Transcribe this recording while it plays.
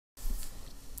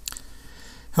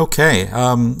Okay,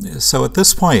 so at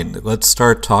this point, let's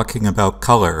start talking about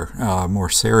color more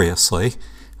seriously.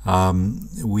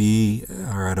 We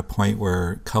are at a point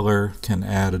where color can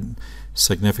add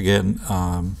significant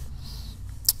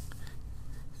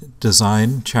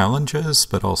design challenges,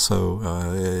 but also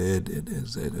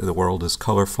the world is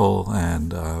colorful,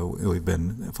 and we've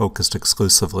been focused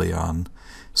exclusively on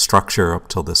structure up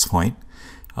till this point.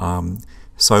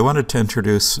 So I wanted to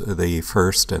introduce the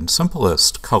first and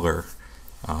simplest color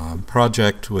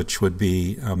project, which would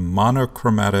be a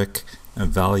monochromatic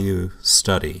value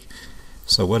study.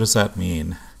 So what does that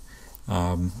mean?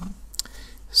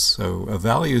 So a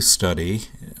value study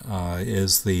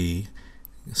is the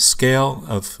scale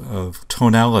of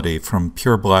tonality from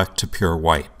pure black to pure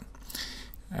white.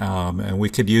 And we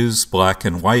could use black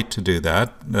and white to do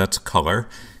that. That's color.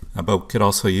 But we could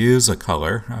also use a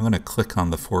color. I'm going to click on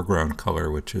the foreground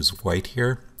color, which is white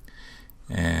here,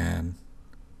 and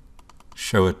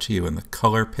show it to you in the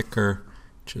color picker,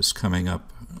 which is coming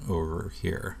up over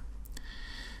here.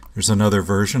 There's another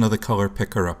version of the color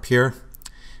picker up here,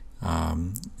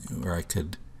 where I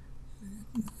could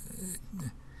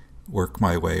work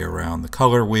my way around the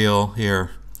color wheel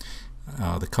here.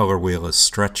 The color wheel is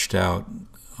stretched out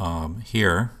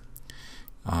here.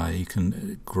 You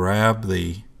can grab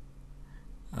the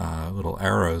little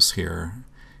arrows here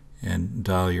and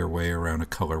dial your way around a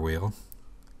color wheel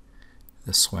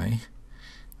this way.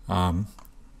 The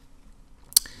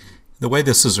way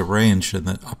this is arranged, in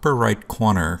the upper right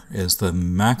corner is the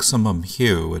maximum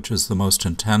hue, which is the most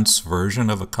intense version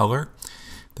of a color,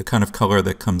 the kind of color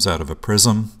that comes out of a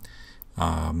prism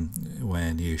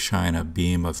when you shine a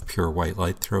beam of pure white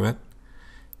light through it.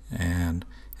 And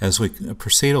as we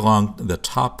proceed along the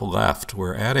top left,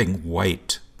 we're adding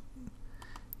white.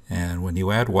 And when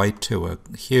you add white to a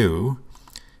hue,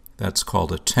 that's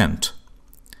called a tint.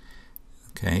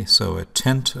 Okay, so a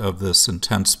tint of this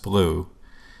intense blue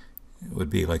would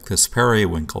be like this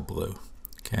periwinkle blue.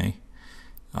 Okay,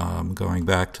 going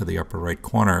back to the upper right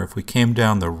corner, if we came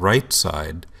down the right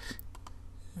side,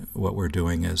 what we're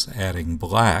doing is adding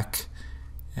black,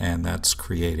 and that's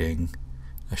creating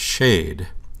a shade.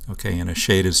 Okay, and a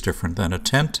shade is different than a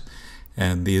tint,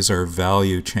 and these are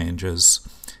value changes.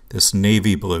 This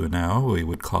navy blue now, we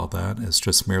would call that, is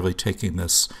just merely taking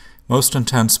this most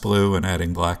intense blue and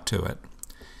adding black to it.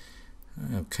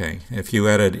 Okay, if you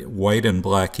added white and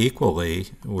black equally,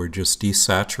 we're just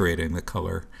desaturating the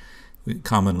color. We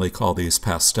commonly call these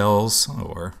pastels,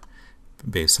 or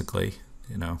basically,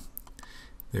 you know,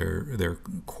 they're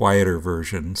quieter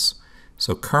versions.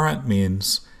 So current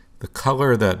means the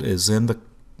color that is in the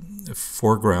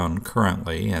foreground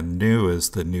currently, and new is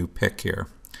the new pick here.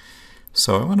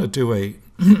 So I want to do a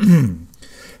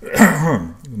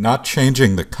not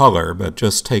changing the color, but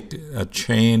just take a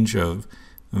change of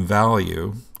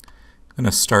value. I'm going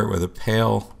to start with a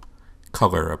pale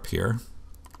color up here.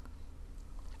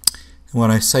 And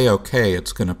when I say OK,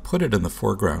 it's going to put it in the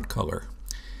foreground color.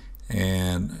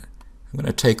 And I'm going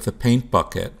to take the paint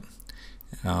bucket,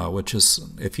 which is,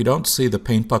 if you don't see the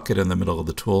paint bucket in the middle of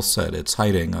the tool set, it's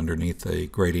hiding underneath the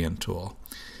gradient tool.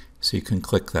 So you can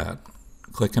click that.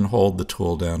 Click and hold the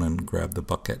tool down and grab the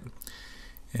bucket.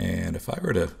 And if I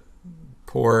were to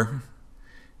pour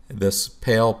this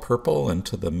pale purple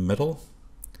into the middle,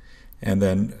 and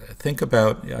then think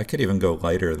about, I could even go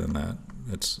lighter than that.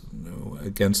 It's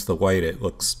against the white, it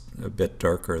looks a bit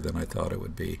darker than I thought it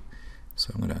would be.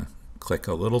 So I'm going to click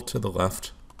a little to the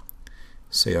left,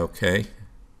 say OK,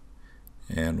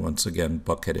 and once again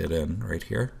bucket it in right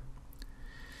here.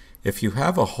 If you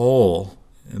have a hole,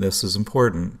 and this is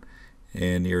important,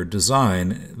 in your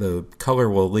design, the color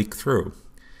will leak through.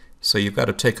 So you've got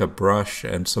to take a brush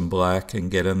and some black and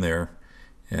get in there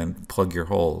and plug your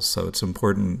holes. So it's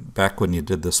important, back when you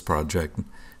did this project,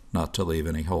 not to leave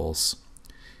any holes.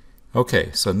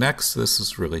 Okay, so next, this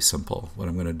is really simple. What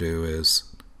I'm going to do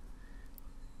is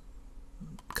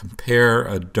compare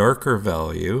a darker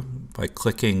value by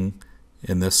clicking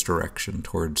in this direction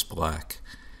towards black.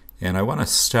 And I want to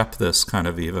step this kind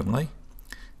of evenly.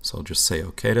 So I'll just say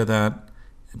OK to that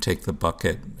and take the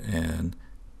bucket and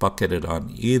bucket it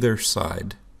on either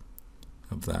side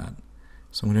of that.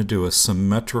 So I'm going to do a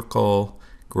symmetrical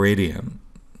gradient,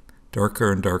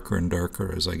 darker and darker and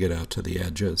darker as I get out to the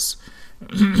edges.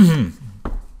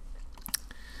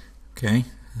 Okay,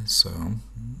 so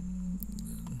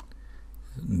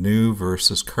new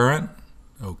versus current,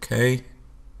 OK,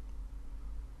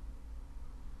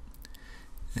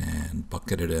 and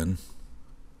bucket it in.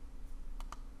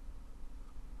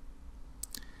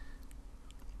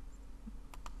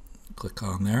 Click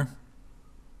on there.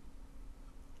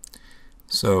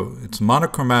 So it's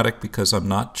monochromatic because I'm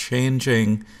not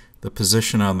changing the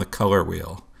position on the color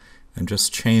wheel. I'm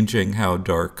just changing how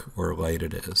dark or light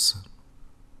it is.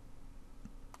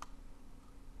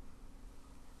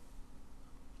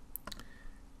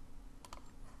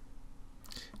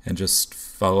 And just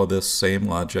follow this same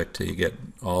logic till you get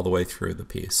all the way through the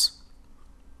piece.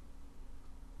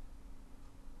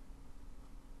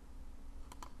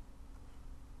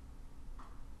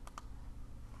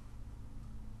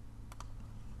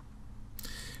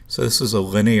 So this is a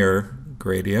linear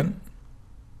gradient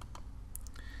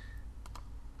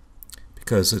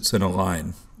because it's in a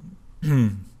line.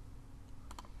 And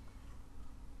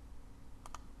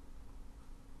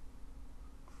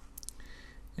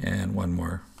one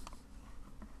more.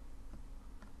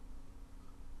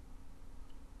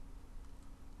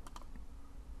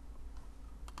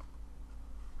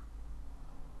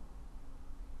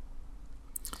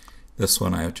 This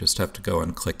one I just have to go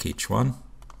and click each one.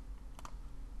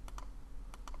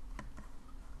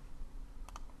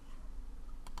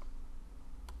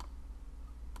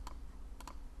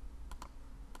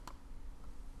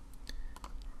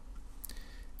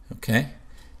 Okay.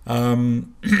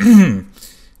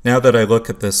 Now that I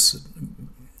look at this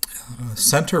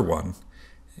center one,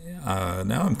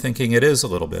 now I'm thinking it is a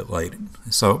little bit light.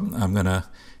 So I'm going to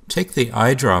take the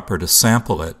eyedropper to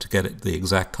sample it to get it the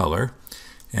exact color.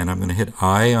 And I'm going to hit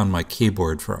I on my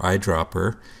keyboard for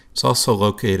eyedropper. It's also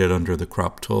located under the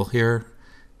crop tool here.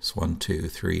 It's 1, 2,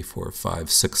 3, 4, 5,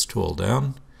 6 tool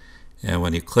down. And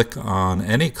when you click on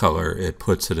any color, it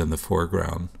puts it in the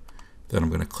foreground. Then I'm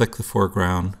going to click the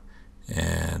foreground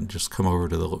and just come over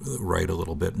to the right a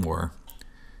little bit more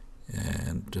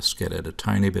and just get it a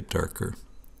tiny bit darker.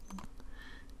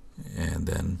 And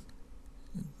then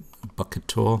bucket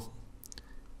tool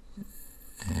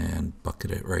and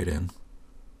bucket it right in.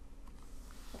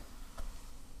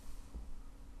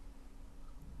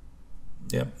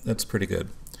 Yep, that's pretty good.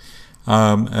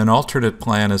 An alternate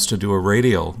plan is to do a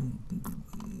radial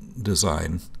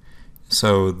design.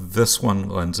 So this one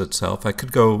lends itself. I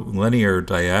could go linear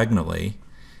diagonally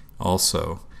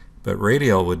also, but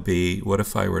radial would be, what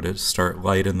if I were to start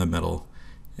light in the middle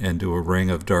and do a ring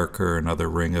of darker, another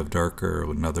ring of darker,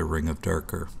 another ring of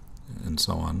darker, and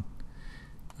so on.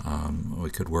 We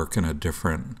could work in a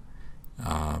different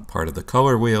part of the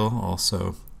color wheel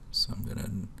also. So I'm going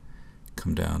to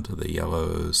come down to the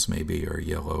yellows maybe, or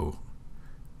yellow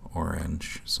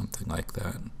orange, something like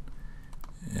that,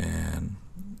 and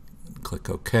click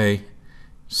OK,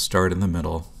 start in the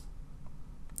middle,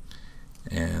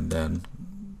 and then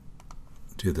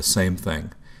do the same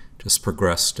thing. Just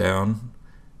progress down,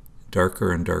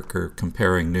 darker and darker,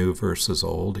 comparing new versus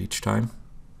old each time,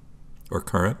 or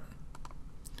current,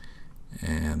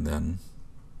 and then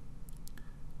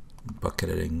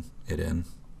bucketing it in.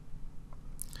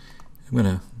 I'm going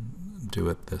to do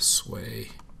it this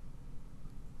way.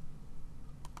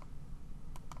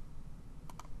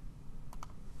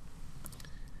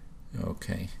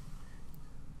 Okay.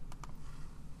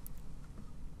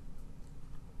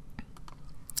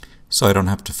 So I don't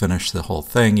have to finish the whole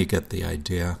thing, you get the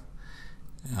idea.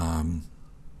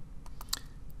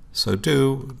 So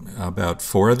do about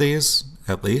 4 of these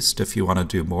at least. If you want to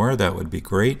do more, that would be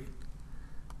great.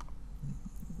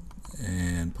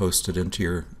 And post it into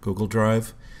your Google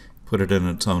Drive. Put it in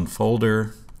its own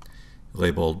folder,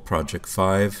 labeled Project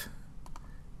 5,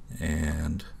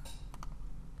 and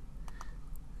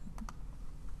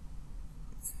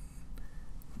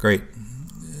great.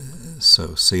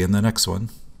 So see you in the next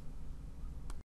one.